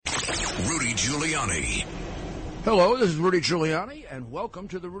Giuliani. Hello, this is Rudy Giuliani, and welcome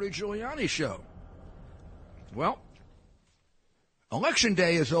to the Rudy Giuliani Show. Well, Election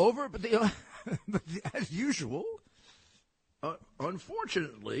Day is over, but as usual,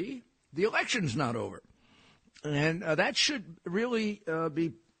 unfortunately, the election's not over. And that should really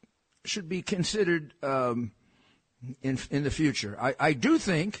be considered in the future. I do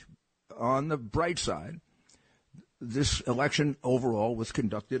think, on the bright side, this election overall was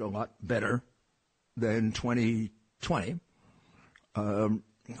conducted a lot better than 2020.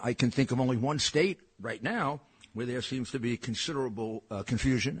 I can think of only one state right now where there seems to be considerable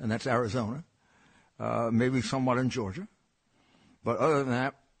confusion, and that's Arizona, maybe somewhat in Georgia. But other than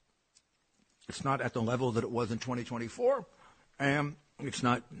that, it's not at the level that it was in 2024, and it's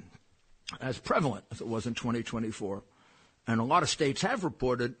not as prevalent as it was in 2024. And a lot of states have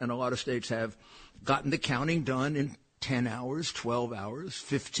reported, and a lot of states have gotten the counting done in 10 hours, 12 hours,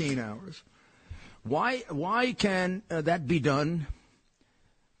 15 hours. Why can that be done,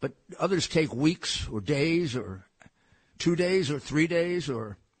 but others take weeks or days or 2 days or 3 days?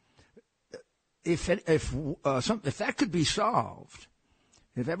 Or if that could be solved,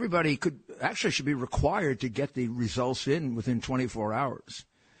 if everybody should be required to get the results in within 24 hours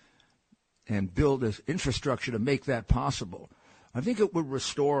and build an infrastructure to make that possible, I think it would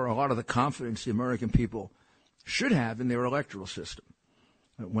restore a lot of the confidence the American people should have in their electoral system.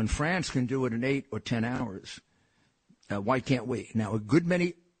 When France can do it in 8 or 10 hours, why can't we? Now, a good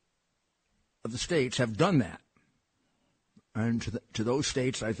many of the states have done that. And to those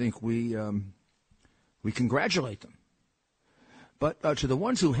states, I think we congratulate them. But to the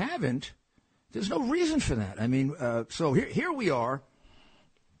ones who haven't, there's no reason for that. I mean, so here we are.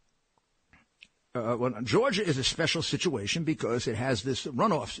 Well, Georgia is a special situation because it has this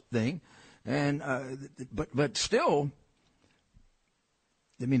runoff thing, and but still,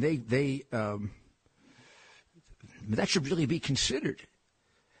 I mean, that should really be considered,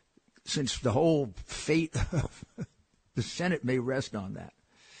 since the whole fate of the Senate may rest on that.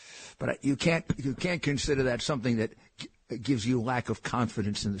 But you can't consider that something that gives you lack of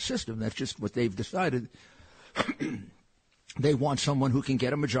confidence in the system. That's just what they've decided. They want someone who can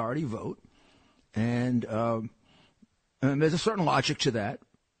get a majority vote. And there's a certain logic to that.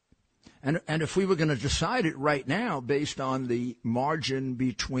 And if we were going to decide it right now based on the margin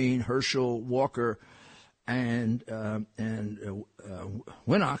between Herschel Walker and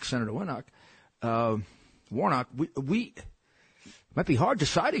Winnock, Senator Warnock, we might be hard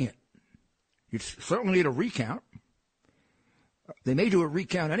deciding it. You'd certainly need a recount. They may do a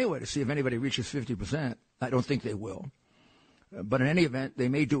recount anyway to see if anybody reaches 50%. I don't think they will. But in any event, they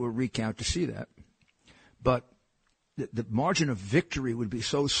may do a recount to see that. But the margin of victory would be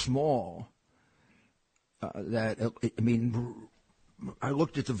so small that, I mean, I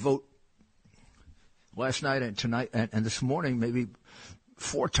looked at the vote last night and tonight and this morning maybe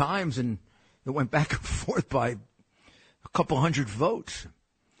 4 times, and it went back and forth by a couple hundred votes.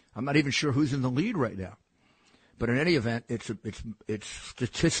 I'm not even sure who's in the lead right now. But in any event, it's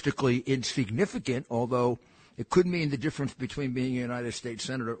statistically insignificant, although it could mean the difference between being a United States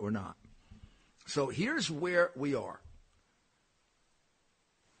Senator or not. So here's where we are.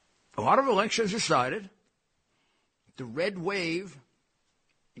 A lot of elections decided. The red wave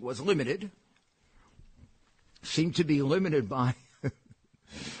was limited, seemed to be limited by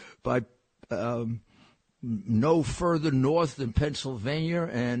no further north than Pennsylvania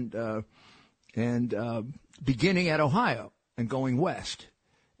and beginning at Ohio and going west,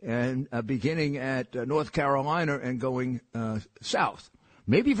 and beginning at North Carolina and going south,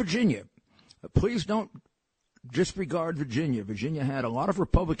 maybe Virginia. Please don't disregard Virginia. Virginia had a lot of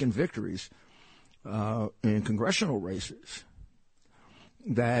Republican victories in congressional races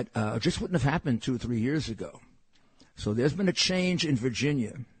that just wouldn't have happened 2 or 3 years ago. So there's been a change in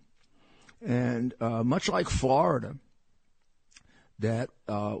Virginia. And much like Florida, that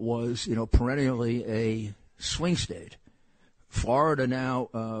was, perennially a swing state. Florida now,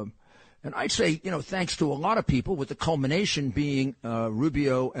 and I'd say, thanks to a lot of people, with the culmination being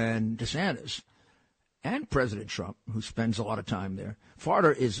Rubio and DeSantis and President Trump, who spends a lot of time there,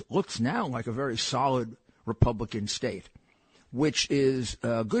 Florida looks now like a very solid Republican state, which is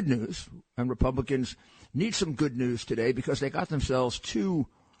good news. And Republicans need some good news today because they got themselves too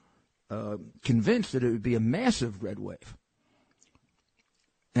convinced that it would be a massive red wave.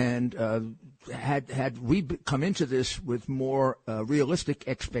 And had we come into this with more realistic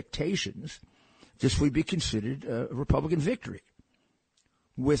expectations, this would be considered a Republican victory,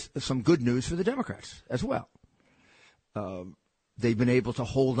 with some good news for the Democrats as well. They've been able to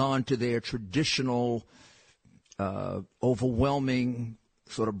hold on to their traditional overwhelming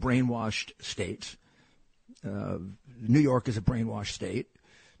sort of brainwashed states. New York is a brainwashed state.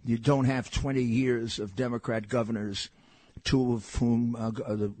 You don't have 20 years of Democrat governors, two of whom,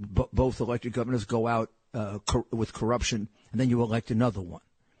 both elected governors, go out with corruption, and then you elect another one.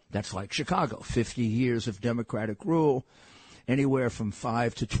 That's like Chicago, 50 years of Democratic rule, anywhere from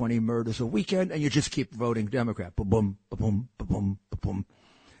 5 to 20 murders a weekend, and you just keep voting Democrat. Ba-boom, ba-boom, ba-boom, ba-boom.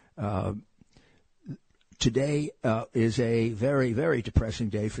 Today is a very, very depressing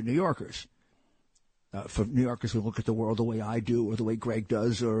day for New Yorkers. For New Yorkers who look at the world the way I do or the way Greg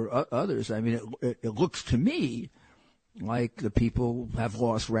does or others. I mean, it looks to me like the people have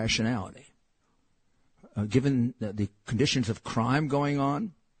lost rationality. Given the conditions of crime going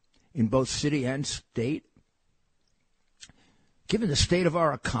on in both city and state, given the state of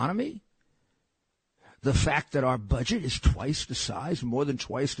our economy, the fact that our budget is twice the size, more than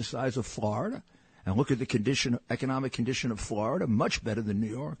twice the size of Florida, and look at the economic condition of Florida, much better than New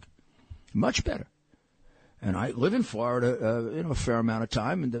York, much better. And I live in Florida, a fair amount of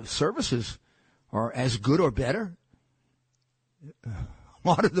time, and the services are as good or better. A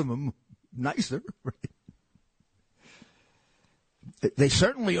lot of them are nicer. Right? They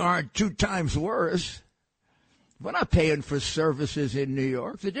certainly aren't 2 times worse. We're not paying for services in New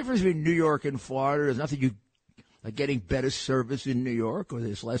York. The difference between New York and Florida is nothing like getting better service in New York, or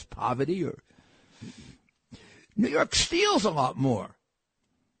there's less poverty. Or New York steals a lot more.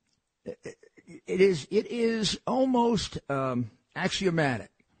 It is almost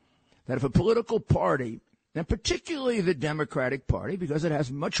axiomatic that if a political party, and particularly the Democratic Party, because it has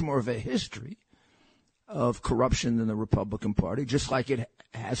much more of a history of corruption than the Republican Party, just like it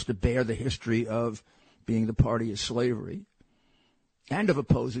has to bear the history of being the party of slavery and of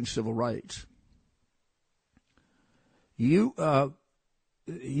opposing civil rights, you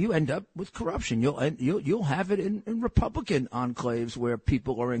end up with corruption. You'll have it in Republican enclaves where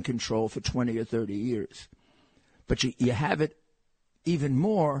people are in control for 20 or 30 years. But you have it even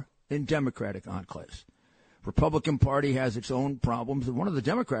more in Democratic enclaves. Republican Party has its own problems, and one of the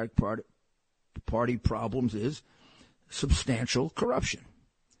Democratic Party problems is substantial corruption.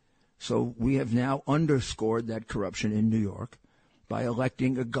 So we have now underscored that corruption in New York by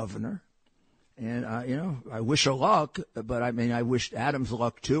electing a governor. And, I wish her luck, but I wished Adams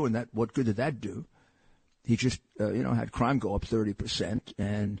luck too, and what good did that do? He just, had crime go up 30%,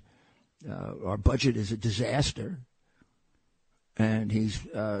 and our budget is a disaster, and he's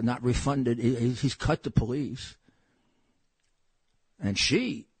not refunded. He's cut the police. And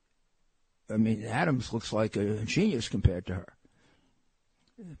Adams looks like a genius compared to her.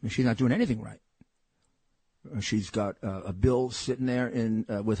 She's not doing anything right. She's got a bill sitting there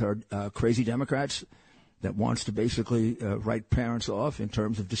with her crazy Democrats that wants to basically write parents off in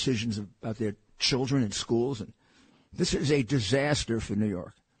terms of decisions about their children in schools. And this is a disaster for New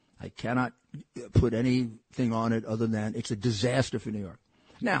York. I cannot put anything on it other than it's a disaster for New York.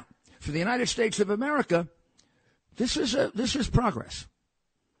 Now, for the United States of America, this is progress.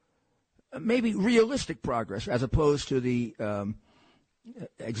 Maybe realistic progress, as opposed to the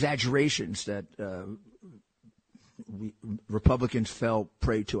exaggerations that Republicans fell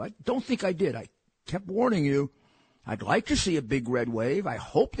prey to. I don't think I did. I kept warning you. I'd like to see a big red wave. I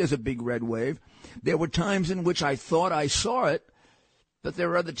hope there's a big red wave. There were times in which I thought I saw it, but there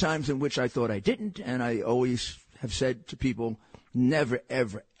were other times in which I thought I didn't, and I always have said to people, never,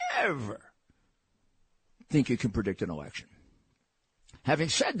 ever, ever think you can predict an election. Having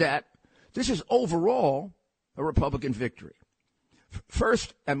said that, this is overall a Republican victory.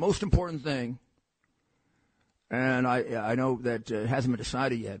 First and most important thing, and I know that it hasn't been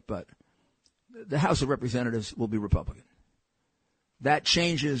decided yet, but the House of Representatives will be Republican. That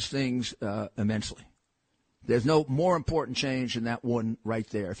changes things immensely. There's no more important change than that one right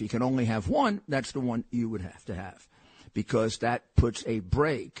there. If you can only have one, that's the one you would have to have, because that puts a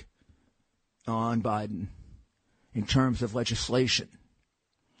brake on Biden in terms of legislation.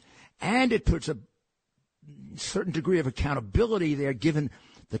 And it puts a certain degree of accountability there, given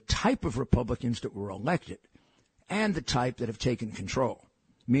the type of Republicans that were elected and the type that have taken control.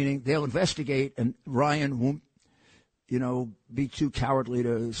 Meaning they'll investigate, and Ryan won't, be too cowardly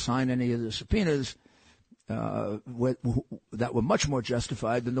to sign any of the subpoenas that were much more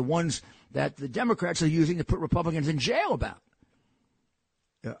justified than the ones that the Democrats are using to put Republicans in jail about.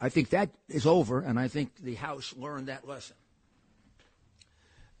 I think that is over, and I think the House learned that lesson.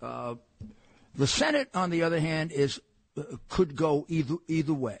 The Senate, on the other hand, could go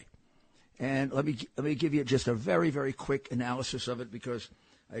either way. And let me give you just a very, very quick analysis of it, because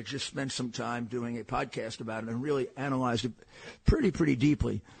I just spent some time doing a podcast about it and really analyzed it pretty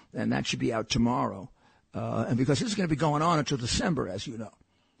deeply, and that should be out tomorrow. and because this is going to be going on until December, as you know.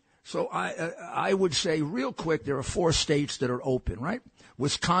 So I would say real quick, there are 4 states that are open, right?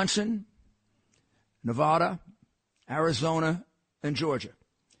 Wisconsin, Nevada, Arizona, and Georgia.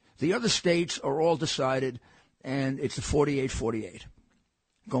 The other states are all decided, and it's a 48-48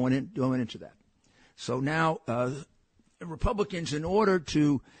 going into that. So now Republicans, in order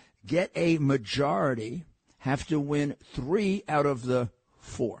to get a majority, have to win 3 out of the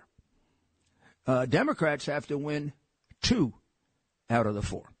 4. Democrats have to win 2 out of the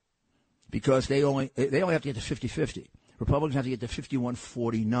 4 because they only have to get to 50-50. Republicans have to get to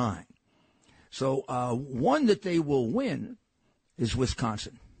 51-49. So one that they will win is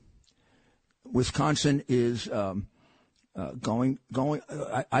Wisconsin. Wisconsin is going.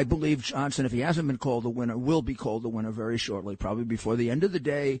 I believe Johnson, if he hasn't been called the winner, will be called the winner very shortly, probably before the end of the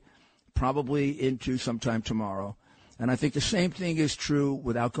day, probably into sometime tomorrow. And I think the same thing is true,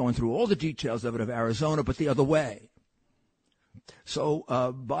 without going through all the details of it, of Arizona, but the other way.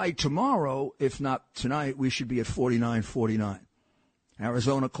 So by tomorrow, if not tonight, we should be at 49-49.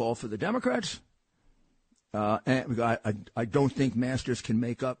 Arizona called for the Democrats. And I don't think Masters can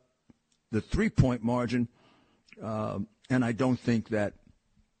make up the 3-point margin. And I don't think that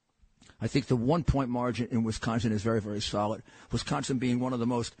 – I think the 1-point margin in Wisconsin is very, very solid. Wisconsin being one of the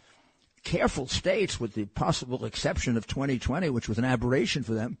most careful states, with the possible exception of 2020, which was an aberration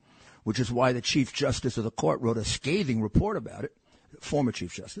for them, which is why the Chief Justice of the court wrote a scathing report about it, former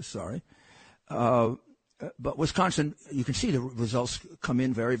Chief Justice, sorry. But Wisconsin, you can see the results come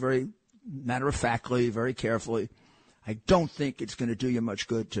in very, very matter-of-factly, very carefully. I don't think it's going to do you much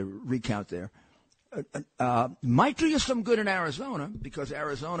good to recount there. Might do you some good in Arizona, because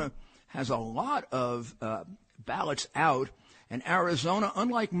Arizona has a lot of ballots out. And Arizona,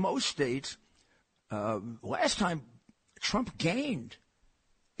 unlike most states, last time Trump gained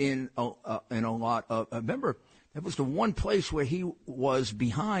in a lot of. Remember, that was the one place where he was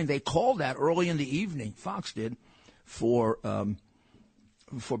behind. They called that early in the evening. Fox did for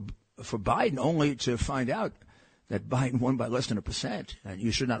Biden, only to find out that Biden won by less than 1%, and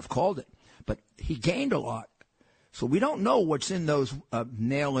you should not have called it. But he gained a lot. So we don't know what's in those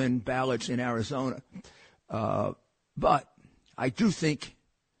mail-in ballots in Arizona. But I do think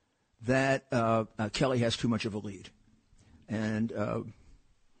that Kelly has too much of a lead. And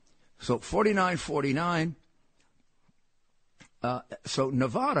so 49-49. So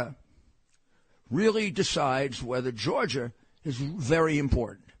Nevada really decides whether Georgia is very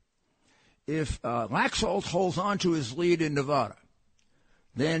important. If Laxalt holds on to his lead in Nevada,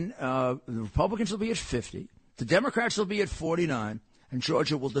 then the Republicans will be at 50, the Democrats will be at 49, and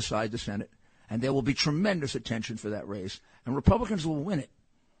Georgia will decide the Senate. And there will be tremendous attention for that race. And Republicans will win it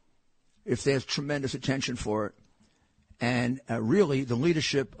if there's tremendous attention for it. And really, the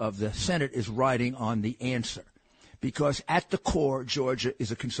leadership of the Senate is riding on the answer. Because at the core, Georgia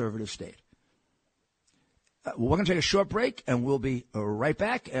is a conservative state. We're going to take a short break, and we'll be right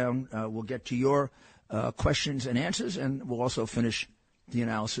back. And we'll get to your questions and answers, and we'll also finish the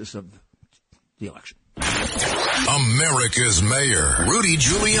analysis of the election. America's Mayor, Rudy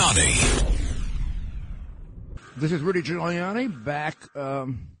Giuliani. This is Rudy Giuliani back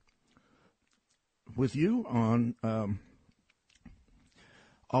with you on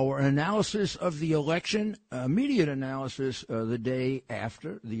our analysis of the election, immediate analysis the day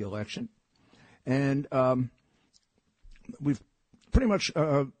after the election. And we've pretty much,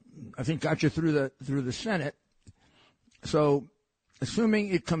 I think, got you through the Senate. So assuming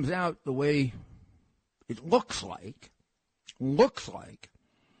it comes out the way it looks like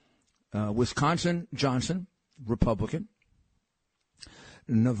Wisconsin, Johnson, Republican.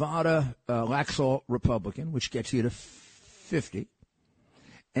 Nevada, Laxalt, Republican, which gets you to 50.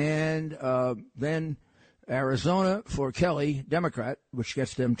 And then Arizona for Kelly, Democrat, which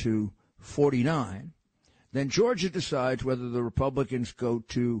gets them to 49. Then Georgia decides whether the Republicans go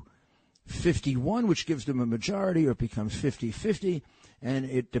to 51, which gives them a majority, or it becomes 50-50. And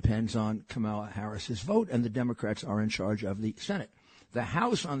it depends on Kamala Harris's vote, and the Democrats are in charge of the Senate. The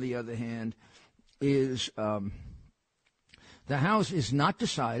House, on the other hand, is not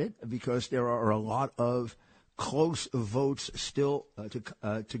decided because there are a lot of close votes still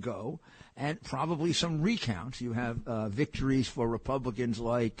to go, and probably some recounts. You have victories for Republicans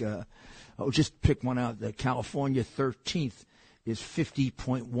like, just pick one out, the California 13th is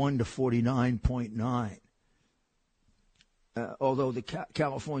 50.1 to 49.9. Although the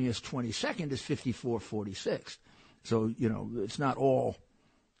California's 22nd is 54-46. So, it's not all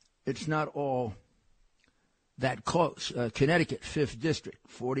that close. Connecticut, 5th District,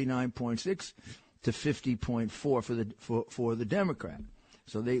 49.6 to 50.4 for the Democrat.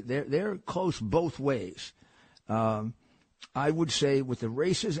 So they're close both ways. I would say with the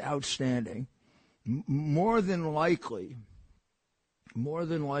races outstanding, more than likely,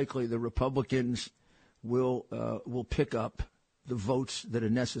 the Republicans will pick up the votes that are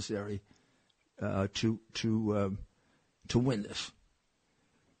necessary to win this.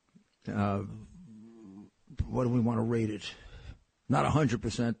 What do we want to rate it? Not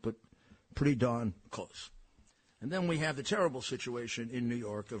 100%, but pretty darn close. And then we have the terrible situation in New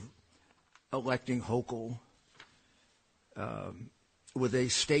York of electing Hochul with a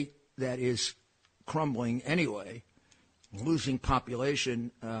state that is crumbling anyway, losing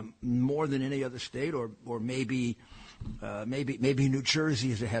population more than any other state, or maybe New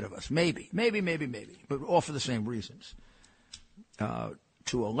Jersey is ahead of us. Maybe, but all for the same reasons.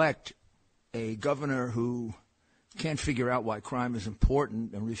 To elect a governor who can't figure out why crime is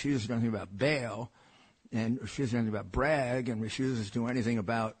important and refuses to do anything about bail and refuses to do anything about Bragg and refuses to do anything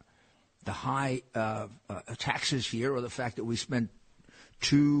about the high taxes here or the fact that we spend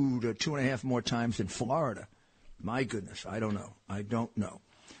 2 to 2.5 more times in Florida. My goodness, I don't know.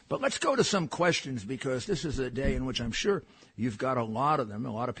 But let's go to some questions, because this is a day in which I'm sure you've got a lot of them,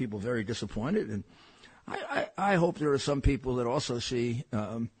 a lot of people very disappointed. And I hope there are some people that also see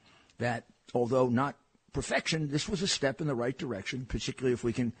that, although not perfection, this was a step in the right direction, particularly if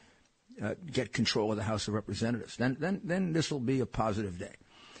we can get control of the House of Representatives. Then this will be a positive day.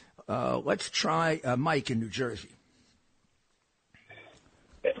 Let's try Mike in New Jersey.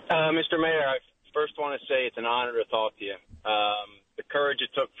 Mr. Mayor, I first want to say it's an honor to talk to you. The courage it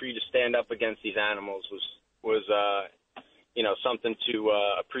took for you to stand up against these animals was something to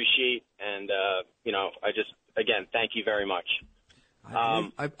appreciate. And, again, thank you very much.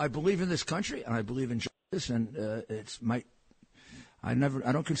 I believe in this country, and I believe in justice, and I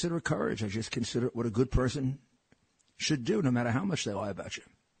don't consider it courage. I just consider it what a good person should do, no matter how much they lie about you.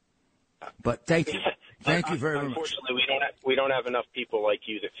 But thank you. Thank you very much. Unfortunately, we don't have enough people like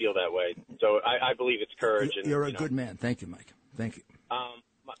you that feel that way. So I believe it's courage. You're a good man. Thank you, Mike. Thank you.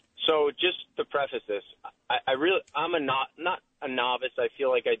 So just to preface this, I'm not a novice. I feel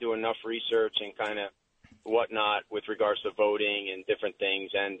like I do enough research and kind of whatnot with regards to voting and different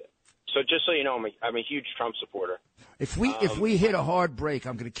things. And so just so you know, I'm a huge Trump supporter. If we hit a hard break,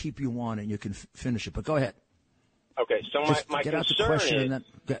 I'm going to keep you on and you can finish it. But go ahead. Okay. So my get out the question and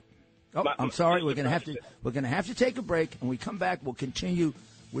then. I'm sorry. We're going to have to take a break, and we come back. We'll continue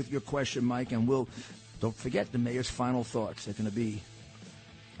with your question, Mike, and don't forget the mayor's final thoughts. They're going to be.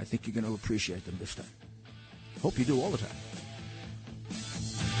 I think you're going to appreciate them this time. Hope you do all the time.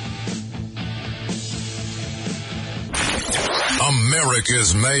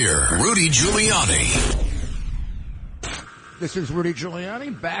 America's Mayor, Rudy Giuliani. This is Rudy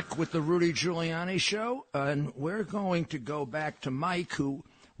Giuliani, back with the Rudy Giuliani Show, and we're going to go back to Mike, who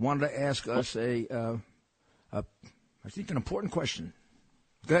wanted to ask us I think, an important question.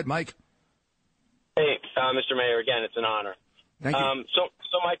 Go ahead, Mike. Hey, Mr. Mayor, again, it's an honor. Thank you.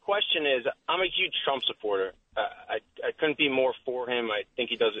 So my question is, I'm a huge Trump supporter. I couldn't be more for him. I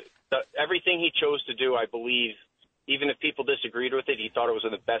think he does everything he chose to do. I believe, even if people disagreed with it, he thought it was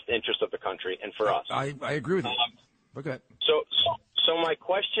in the best interest of the country and for us. I agree with you. Okay. So my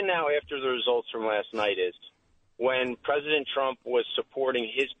question now, after the results from last night, is when President Trump was supporting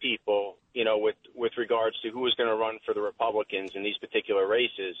his people, with regards to who was going to run for the Republicans in these particular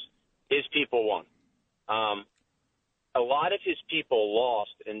races, his people won. A lot of his people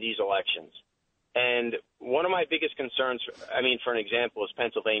lost in these elections. And one of my biggest concerns, for an example, is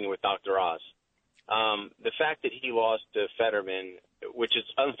Pennsylvania with Dr. Oz. The fact that he lost to Fetterman, which is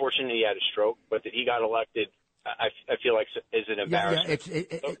unfortunate, he had a stroke, but that he got elected, I feel like is an embarrassment.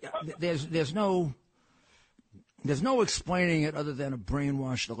 There's no explaining it other than a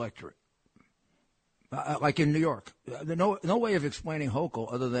brainwashed electorate. Like in New York, no way of explaining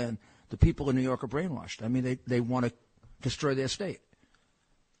Hochul other than the people in New York are brainwashed. I mean, they want to destroy their state.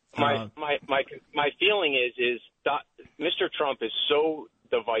 My feeling is Mr. Trump is so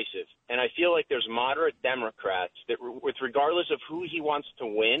divisive, and I feel like there's moderate Democrats that, with regardless of who he wants to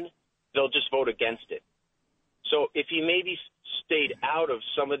win, they'll just vote against it. So if he maybe stayed out of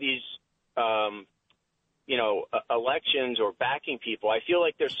some of these, elections or backing people, I feel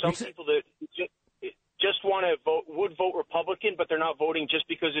like there's some people that just want to vote Republican, but they're not voting just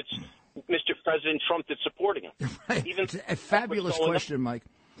because it's Mr. President Trump that's supporting him. Right. It's a fabulous question, Mike,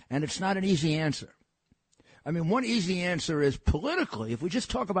 and it's not an easy answer. One easy answer is politically, if we just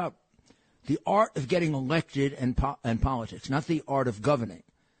talk about the art of getting elected and politics, not the art of governing,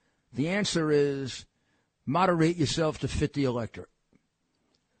 the answer is moderate yourself to fit the electorate.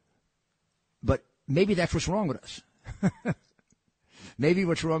 But maybe that's what's wrong with us. Maybe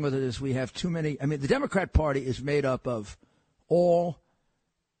what's wrong with it is we have too many. I mean, the Democrat Party is made up of all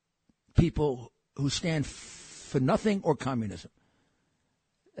people who stand for nothing or communism.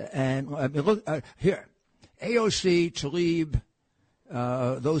 And I mean, look here, AOC, Tlaib,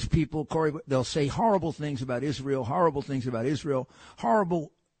 those people, Corey, they'll say horrible things about Israel, horrible,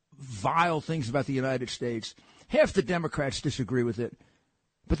 vile things about the United States. Half the Democrats disagree with it,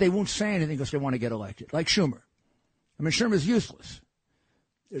 but they won't say anything because they want to get elected, like Schumer. I mean, Schumer's useless.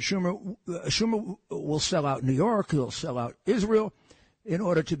 Schumer will sell out New York, he'll sell out Israel in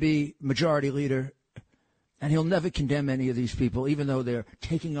order to be majority leader, and he'll never condemn any of these people, even though they're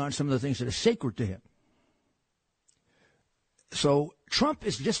taking on some of the things that are sacred to him. So Trump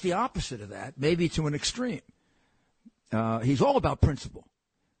is just the opposite of that, maybe to an extreme. He's all about principle.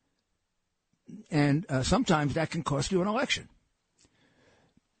 And sometimes that can cost you an election.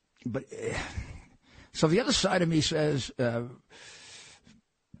 But so the other side of me says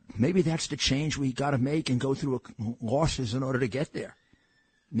maybe that's the change we got to make and go through losses in order to get there.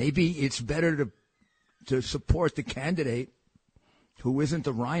 Maybe it's better to support the candidate who isn't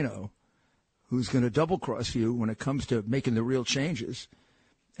the rhino, who's going to double-cross you when it comes to making the real changes,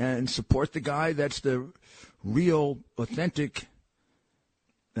 and support the guy that's the real, authentic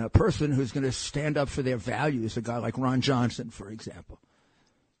person who's going to stand up for their values, a guy like Ron Johnson, for example.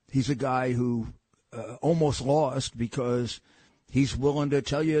 He's a guy who almost lost because he's willing to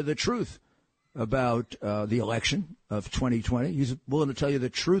tell you the truth about the election of 2020. He's willing to tell you the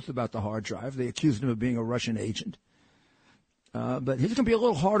truth about the hard drive. They accused him of being a Russian agent. But he's going to be a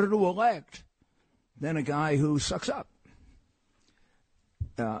little harder to elect than a guy who sucks up.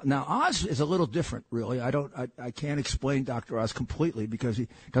 Now, Oz is a little different, really. I can't explain Dr. Oz completely because he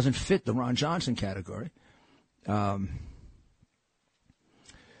doesn't fit the Ron Johnson category. I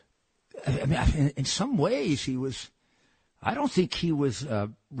mean, in some ways, I don't think he was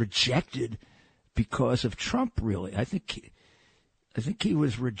rejected because of Trump, really. I think he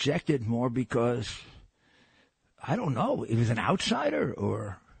was rejected more because, I don't know, he was an outsider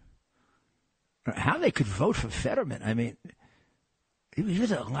or how they could vote for Fetterman. I mean, he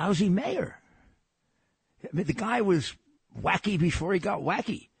was a lousy mayor. I mean, the guy was wacky before he got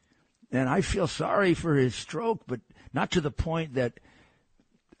wacky. And I feel sorry for his stroke, but not to the point that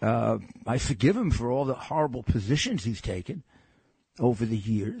I forgive him for all the horrible positions he's taken over the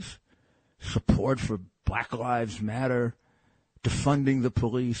years. Support for Black Lives Matter, defunding the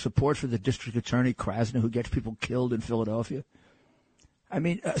police, support for the district attorney, Krasner, who gets people killed in Philadelphia. I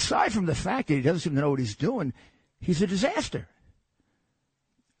mean, aside from the fact that he doesn't seem to know what he's doing, he's a disaster.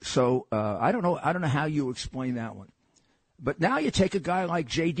 So I don't know how you explain that one. But now you take a guy like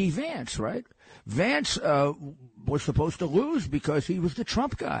J.D. Vance, right? Vance was supposed to lose because he was the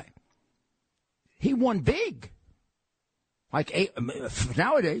Trump guy. He won big. Like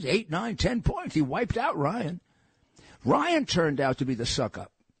nowadays, 8, 9, 10 points. He wiped out Ryan. Ryan turned out to be the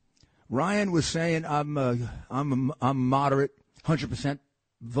suck-up. Ryan was saying, I'm moderate, 100%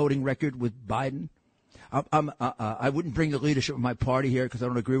 voting record with Biden. I wouldn't bring the leadership of my party here because I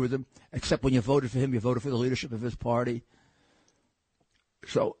don't agree with him, except when you voted for him, you voted for the leadership of his party.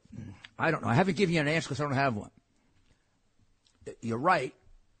 So, I don't know. I haven't given you an answer because I don't have one. You're right.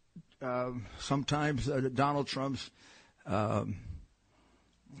 Sometimes Donald Trump's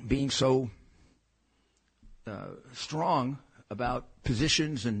being so strong about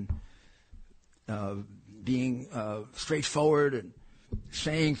positions and being straightforward and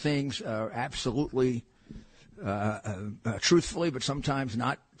saying things absolutely truthfully, but sometimes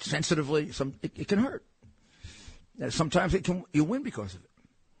not sensitively. It can hurt. Sometimes you win because of it.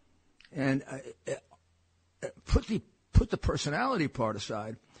 And put the personality part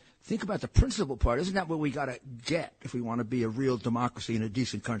aside. Think about the principle part. Isn't that what we got to get if we want to be a real democracy in a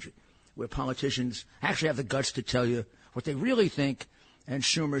decent country, where politicians actually have the guts to tell you what they really think? And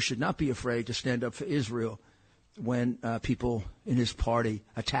Schumer should not be afraid to stand up for Israel when people in his party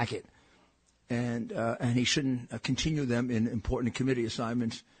attack it, and he shouldn't continue them in important committee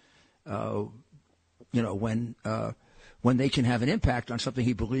assignments. When they can have an impact on something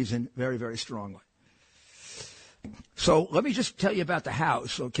he believes in very, very strongly. So let me just tell you about the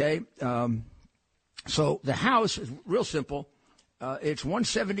House, okay? So the House is real simple. It's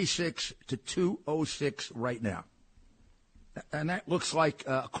 176 to 206 right now. And that looks like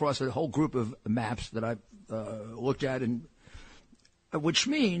across a whole group of maps that I've looked at, and which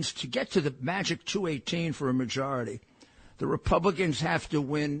means to get to the magic 218 for a majority, the Republicans have to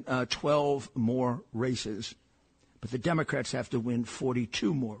win 12 more races, but the Democrats have to win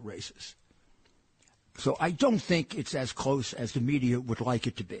 42 more races. So I don't think it's as close as the media would like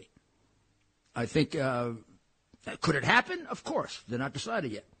it to be. I think Could it happen? Of course. They're not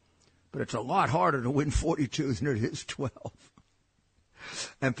decided yet. But it's a lot harder to win 42 than it is 12.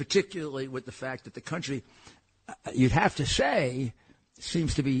 And particularly with the fact that the country, you'd have to say,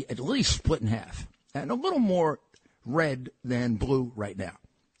 seems to be at least split in half. And a little more red than blue right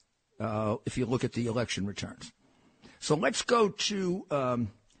now, if you look at the election returns. So let's go to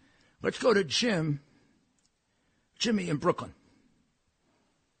Jimmy in Brooklyn.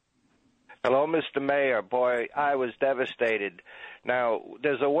 Hello, Mr. Mayor. Boy, I was devastated. Now,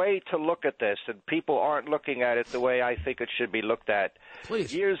 there's a way to look at this, and people aren't looking at it the way I think it should be looked at.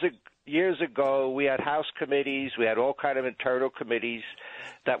 Please. Years ago, we had House committees, we had all kind of internal committees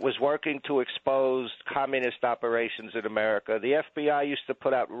that was working to expose communist operations in America. The FBI used to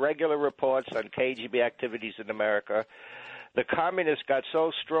put out regular reports on KGB activities in America. The communists got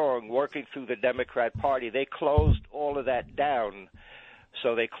so strong working through the Democrat Party, they closed all of that down.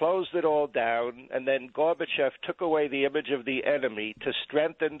 So they closed it all down, and then Gorbachev took away the image of the enemy to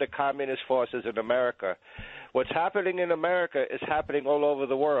strengthen the communist forces in America. What's happening in America is happening all over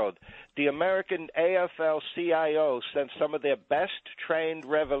the world. The American AFL-CIO sent some of their best-trained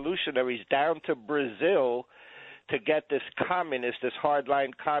revolutionaries down to Brazil to get this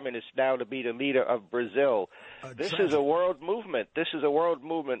hardline communist now to be the leader of Brazil. This is a world movement. This is a world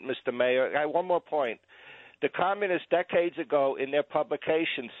movement, Mr. Mayor. One more point. The communists decades ago in their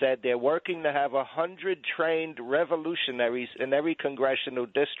publication said they're working to have 100 trained revolutionaries in every congressional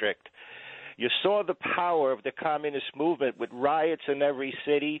district. You saw the power of the communist movement with riots in every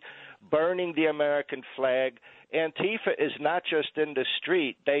city, burning the American flag. Antifa is not just in the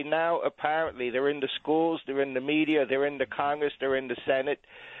street. They now apparently, they're in the schools, they're in the media, they're in the Congress, they're in the Senate,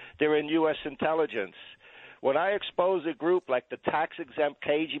 they're in U.S. intelligence. When I expose a group like the tax-exempt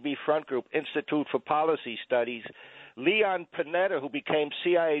KGB Front Group Institute for Policy Studies, Leon Panetta, who became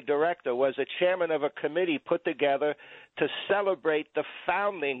CIA director, was a chairman of a committee put together to celebrate the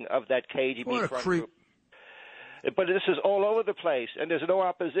founding of that KGB Front Group. But this is all over the place, and there's no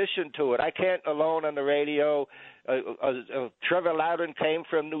opposition to it. I can't alone on the radio. Trevor Loudon came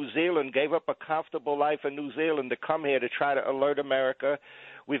from New Zealand, gave up a comfortable life in New Zealand to come here to try to alert America.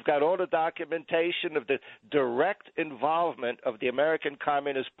 We've got all the documentation of the direct involvement of the American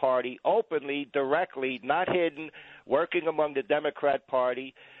Communist Party, openly, directly, not hidden, working among the Democrat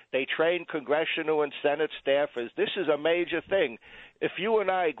Party. They train congressional and Senate staffers. This is a major thing. If you and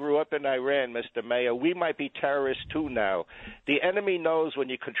I grew up in Iran, Mr. Mayor, we might be terrorists too now. The enemy knows when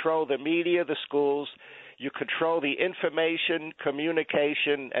you control the media, the schools, you control the information,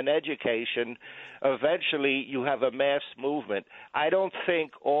 communication, and education, eventually you have a mass movement. I don't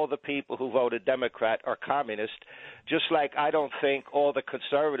think all the people who voted Democrat are communist, just like I don't think all the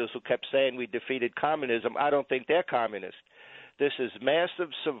conservatives who kept saying we defeated communism, I don't think they're communist. This is massive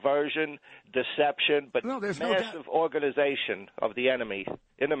subversion, deception, but massive organization of the enemy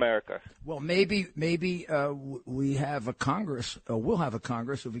in America. Well, maybe we have a Congress, we'll have a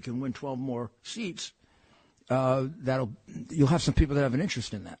Congress if we can win 12 more seats. You'll have some people that have an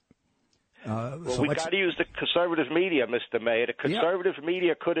interest in that. We got to use the conservative media, Mr. Mayor. The conservative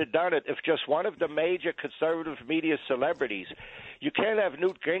media could have done it if just one of the major conservative media celebrities. You can't have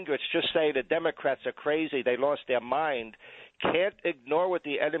Newt Gingrich just say the Democrats are crazy, they lost their mind. Can't ignore what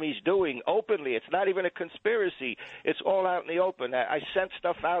the enemy's doing openly. It's not even a conspiracy. It's all out in the open. I sent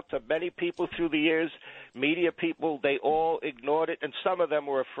stuff out to many people through the years, media people. They all ignored it, and some of them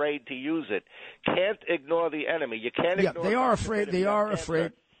were afraid to use it. Can't ignore the enemy. You can't ignore they are afraid. They are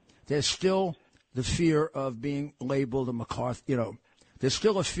afraid. There's still the fear of being labeled a McCarthy. There's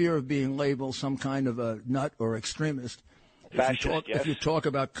still a fear of being labeled some kind of a nut or extremist. If you talk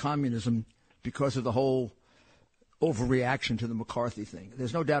about communism because of the whole overreaction to the McCarthy thing.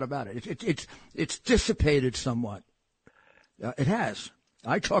 There's no doubt about it. It's dissipated somewhat. It has.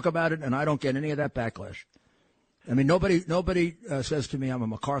 I talk about it, and I don't get any of that backlash. I mean, nobody says to me I'm a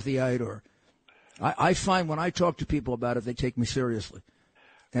McCarthyite, or I find when I talk to people about it, they take me seriously,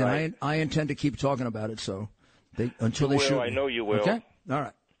 and right. I intend to keep talking about it. So until they shoot me. I know you will. Okay, all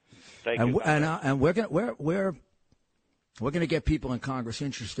right. Thank you. And we're going to get people in Congress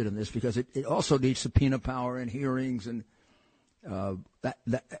interested in this because it also needs subpoena power and hearings, and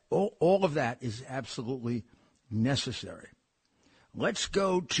all of that is absolutely necessary. Let's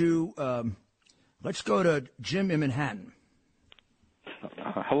go to Jim in Manhattan.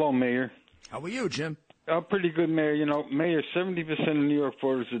 Hello, Mayor. How are you, Jim? Pretty good, Mayor. Mayor, 70% of New York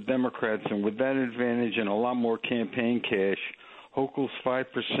voters are Democrats, and with that advantage and a lot more campaign cash, Hochul's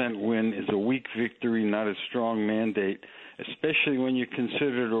 5% win is a weak victory, not a strong mandate. especially when you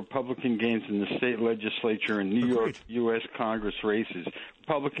consider the Republican gains in the state legislature and New York U.S. Congress races.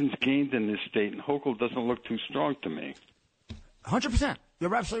 Republicans gained in this state, and Hochul doesn't look too strong to me. 100%.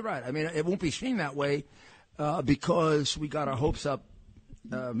 You're absolutely right. I mean, it won't be seen that way because we got our hopes up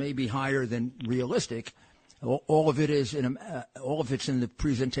maybe higher than realistic. All of it's in the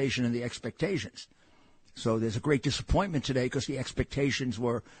presentation and the expectations. So there's a great disappointment today because the expectations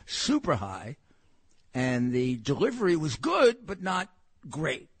were super high, and the delivery was good but not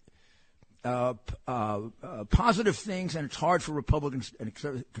great. Positive things, and it's hard for Republicans and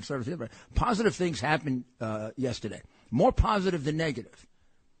conservatives. Positive things happened yesterday. More positive than negative.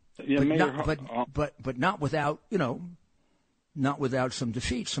 Yeah, but not without not without some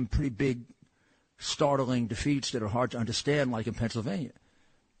defeats, some pretty big, startling defeats that are hard to understand, like in Pennsylvania.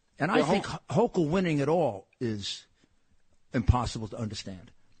 And I think Hochul winning at all is impossible to understand.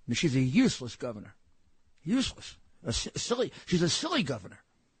 I mean, she's a useless governor. Useless. Silly. She's a silly governor.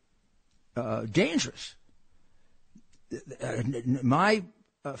 Dangerous. My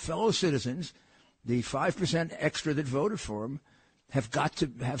fellow citizens, the 5% extra that voted for him, have got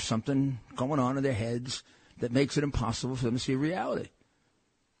to have something going on in their heads that makes it impossible for them to see reality.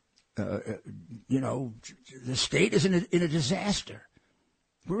 The state is in a disaster.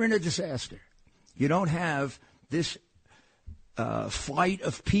 We're in a disaster. You don't have this flight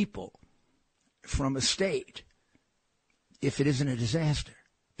of people from a state if it isn't a disaster.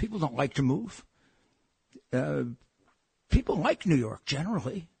 People don't like to move. People like New York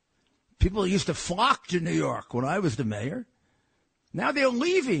generally. People used to flock to New York when I was the mayor. Now they're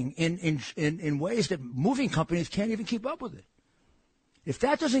leaving in ways that moving companies can't even keep up with it. If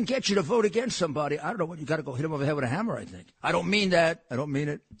that doesn't get you to vote against somebody, I don't know what you got to go hit them over the head with a hammer, I think. I don't mean that. I don't mean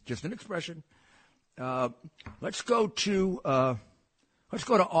it. Just an expression. Let's go to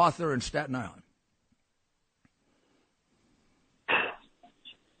Arthur in Staten Island.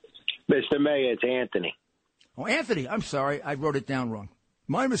 Mr. Mayor, it's Anthony. Oh, Anthony. I'm sorry. I wrote it down wrong.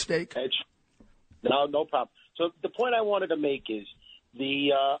 My mistake. No problem. So the point I wanted to make is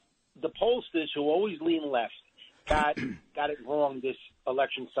the pollsters who always lean left got it wrong this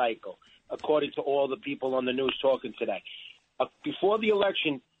election cycle, according to all the people on the news talking today. Before the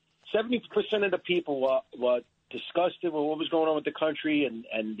election, 70% of the people were disgusted with what was going on with the country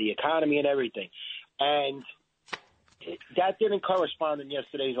and the economy and everything. And that didn't correspond in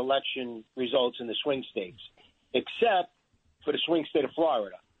yesterday's election results in the swing states, except for the swing state of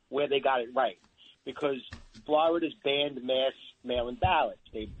Florida, where they got it right. Because Florida's banned mass mail-in ballots.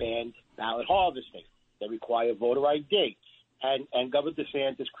 They banned ballot harvesting. They require voter ID. And Governor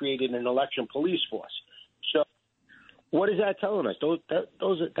DeSantis created an election police force. So what is that telling us?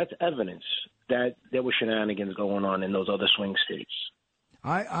 That's evidence that there were shenanigans going on in those other swing states.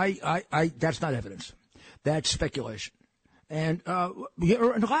 That's not evidence. That's speculation. And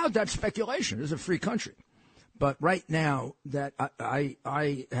you're allowed that speculation. It's a free country. But right now, that I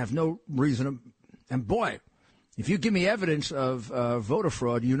have no reason to, and boy, if you give me evidence of voter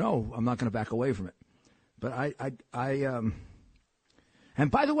fraud, I'm not going to back away from it. But and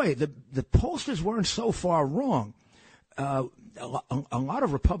by the way, the pollsters weren't so far wrong. A lot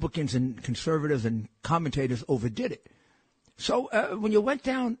of Republicans and conservatives and commentators overdid it. So when you went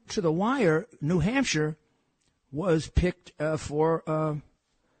down to the wire, New Hampshire was picked for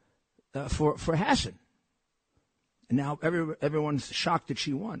Hassan. And now everyone's shocked that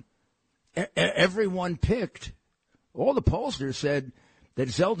she won. Everyone picked. All the pollsters said that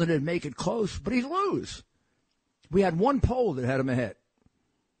Zeldin would make it close, but he'd lose. We had one poll that had him ahead.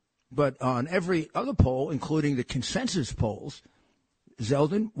 But on every other poll, including the consensus polls,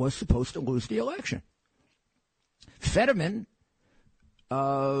 Zeldin was supposed to lose the election. Fetterman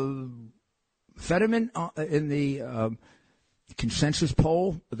in the consensus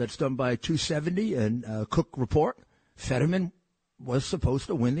poll that's done by 270 and Cook Report, Fetterman was supposed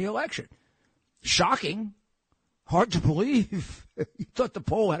to win the election. Shocking. Hard to believe. You thought the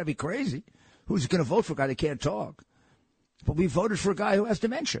poll had to be crazy. Who's going to vote for a guy that can't talk? But we voted for a guy who has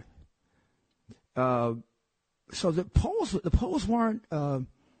dementia. So the polls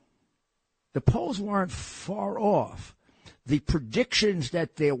weren't far off. The predictions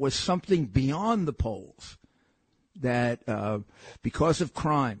that there was something beyond the polls, that because of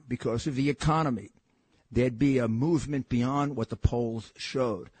crime, because of the economy, there'd be a movement beyond what the polls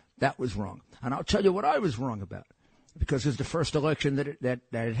showed. That was wrong. And I'll tell you what I was wrong about, because it's the first election that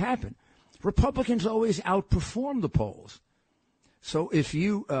had happened. Republicans always outperform the polls. So if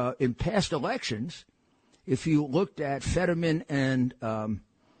you, in past elections, if you looked at Fetterman and Oz,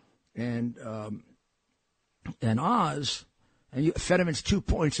 and Fetterman's 2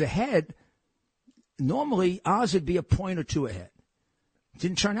 points ahead, normally Oz would be a point or two ahead.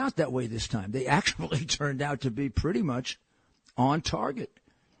 Didn't turn out that way this time. They actually turned out to be pretty much on target.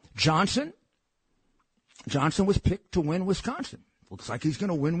 Johnson was picked to win Wisconsin. Looks like he's going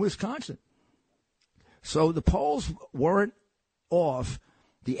to win Wisconsin. So the polls weren't off.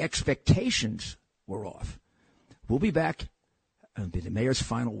 The expectations were off. We'll be back. It'll be the mayor's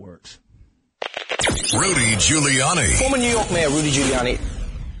final words. Rudy Giuliani. Former New York Mayor Rudy Giuliani.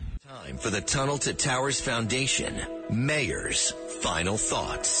 Time for the Tunnel to Towers Foundation Mayor's Final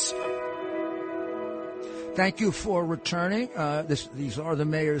Thoughts. Thank you for returning. These are the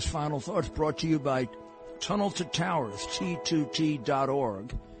mayor's final thoughts, brought to you by Tunnel to Towers,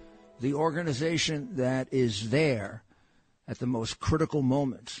 T2T.org, the organization that is there at the most critical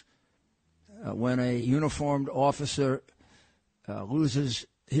moments. When a uniformed officer loses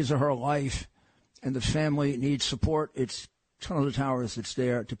his or her life and the family needs support, it's Tunnel to Towers that's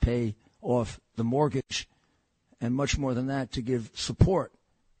there to pay off the mortgage and much more than that, to give support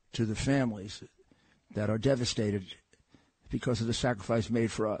to the families that are devastated because of the sacrifice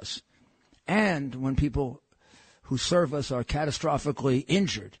made for us. And when people who serve us are catastrophically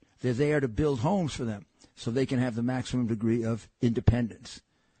injured, they're there to build homes for them so they can have the maximum degree of independence.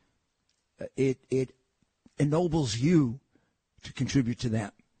 It ennobles you to contribute to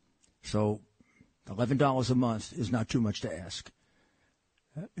them. So $11 a month is not too much to ask.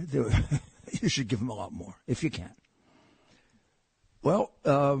 You should give them a lot more if you can. Well,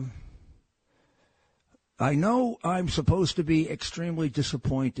 I know I'm supposed to be extremely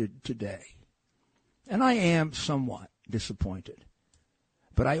disappointed today, and I am somewhat disappointed.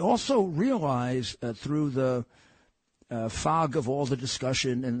 But I also realize through the fog of all the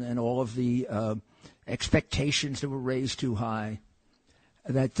discussion and all of the expectations that were raised too high,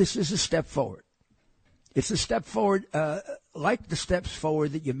 that this is a step forward. It's a step forward, like the steps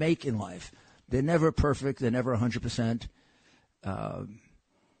forward that you make in life. They're never perfect. They're never 100%.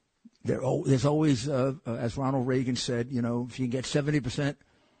 There's always, as Ronald Reagan said, if you can get 70%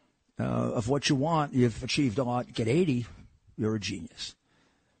 of what you want, you've achieved a lot. Get 80, you're a genius.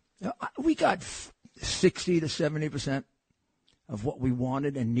 We got 60 to 70% of what we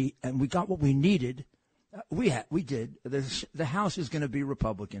wanted and we got what we needed. We did. The House is going to be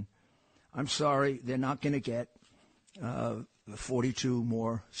Republican. I'm sorry, they're not going to get 42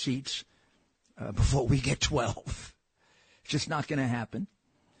 more seats before we get 12. It's just not going to happen.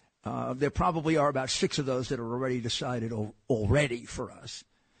 There probably are about 6 of those that are already decided already for us.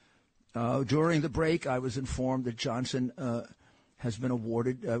 During the break, I was informed that Johnson has been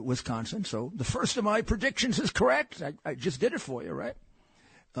awarded Wisconsin. So the first of my predictions is correct. I just did it for you, right?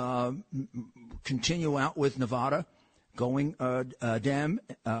 Continue out with Nevada going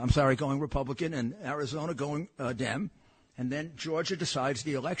going Republican, and Arizona going Dem. And then Georgia decides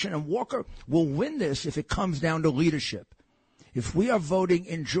the election, and Walker will win this if it comes down to leadership. If we are voting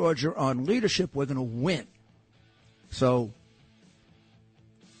in Georgia on leadership, we're going to win. So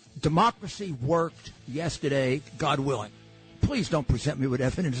democracy worked yesterday, God willing. Please don't present me with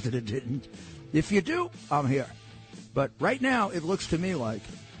evidence that it didn't. If you do, I'm here. But right now, it looks to me like,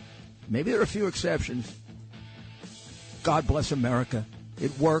 maybe there are a few exceptions, God bless America.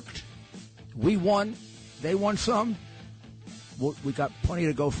 It worked. We won. They won some. We got plenty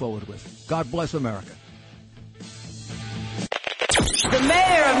to go forward with. God bless America.